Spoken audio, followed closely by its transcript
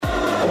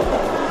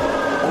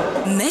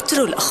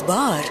مترو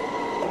الأخبار.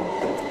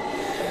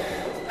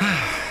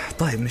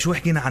 طيب مش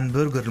حكينا عن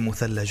برجر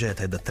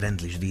المثلجات، هذا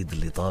الترند الجديد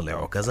اللي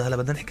طالع وكذا. هلا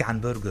بدنا نحكي عن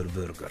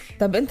برجر.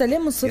 طب انت ليه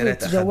مصر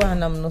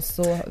تجوعنا من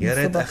الصبح؟ يا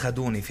ريت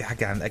اخذوني في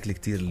حكي عن الاكل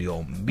كتير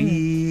اليوم.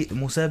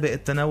 بمسابقة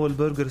تناول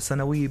برجر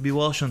السنوية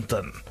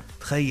بواشنطن،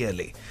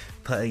 تخيلي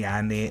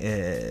يعني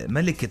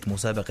ملكة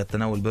مسابقة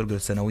تناول برجر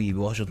السنوية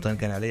بواشنطن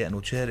كان عليها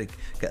أنه تشارك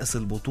كأس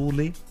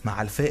البطولة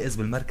مع الفائز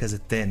بالمركز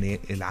الثاني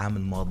العام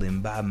الماضي،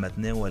 بعد ما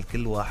تناول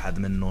كل واحد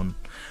منهم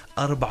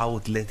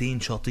 34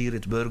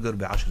 شطيرة برجر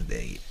ب10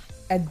 دقايق.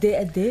 قد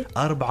ايه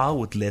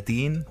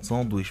 34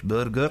 ساندويش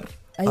برجر.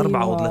 أيوة.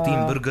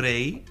 34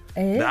 برجري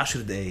ب10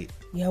 دقايق.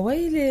 يا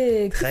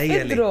ويلي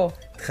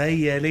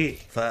تخيلي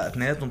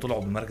فاثنيناتهم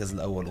طلعوا بالمركز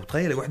الاول،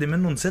 وتخيلي واحده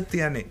منهم ست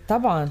يعني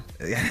طبعا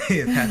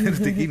يعني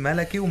ارتقي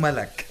ملكي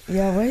وملك.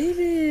 يا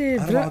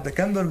ويلي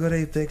كم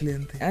برجريه بتاكلي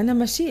انت؟ انا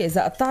ماشي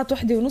اذا قطعت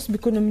 1.5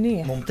 بيكون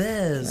منيح.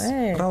 ممتاز.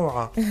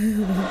 روعه.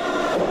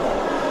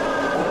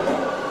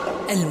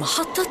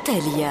 المحطة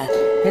التالية.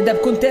 هذا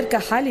بكون تركة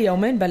حالي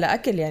يومين بلا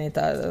أكل يعني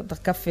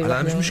تكفي.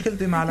 أنا مش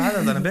مشكلتي مع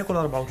العدد، أنا باكل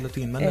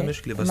 34 ما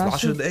مشكلة، بس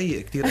 10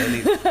 دقايق كتير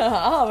قليل.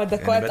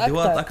 بدك يعني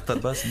وقت أكتر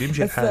بس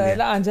بيمشي الحال يعني.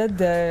 لا عن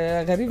جد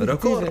غريب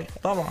كتير.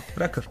 طبعا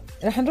ركر.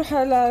 رح نروح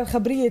على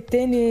الخبرية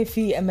الثانية.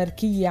 في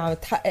أمريكية عم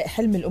تحقق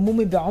حلم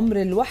الأمومة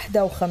بعمر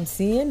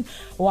 51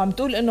 وعم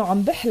تقول إنه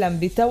عم بحلم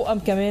بتوأم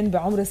كمان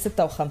بعمر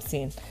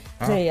 56.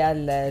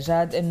 تخيل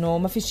جاد انه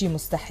ما في شيء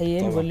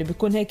مستحيل طبعا. واللي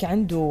بيكون هيك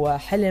عنده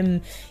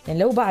حلم يعني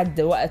لو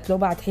بعد وقت لو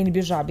بعد حين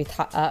بيرجع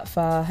بيتحقق.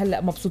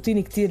 فهلا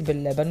مبسوطين كتير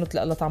بالبنوت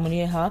اللي الله طعمون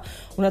اياها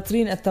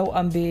وناطرين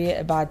التوأم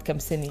بعد كم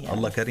سنه يعني.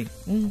 الله كريم.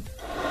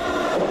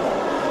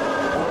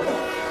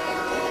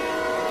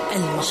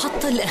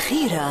 المحطة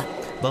الأخيرة.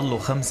 ضلوا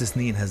 5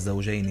 سنين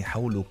هالزوجين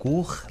يحولوا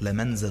كوخ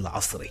لمنزل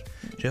عصري.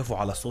 شافوا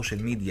على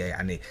السوشيال ميديا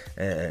يعني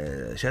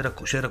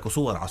شاركوا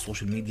صور على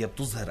السوشيال ميديا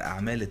بتظهر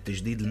أعمال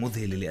التجديد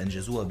المذهل اللي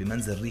أنجزوها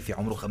بمنزل ريفي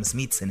عمره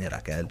 500 سنة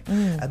ركال.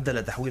 أدى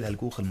لتحويل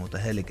هالكوخ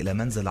المتهالك إلى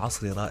منزل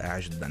عصري رائع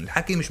جدا.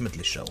 الحكي مش مثل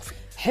الشوفي.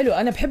 حلو.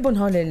 أنا بحبهم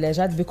هول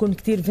الجاد بيكون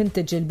كتير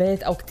فينتج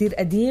البيت أو كتير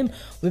قديم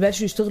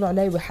وبيبلشوا يشتغلوا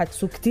عليه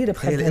ويحدثوا كتير.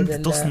 بحب أنت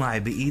تصنعي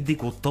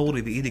بإيدك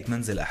وتطوري بإيدك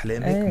منزل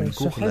أحلامك من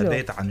كوخ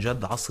لبيت عن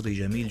جد عصري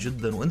جميل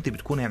جدا، وأنت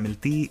بتكوني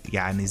عملتيه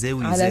يعني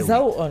زاوي على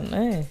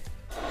ذوقهم.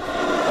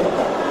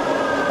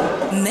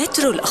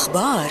 مترو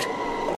الأخبار.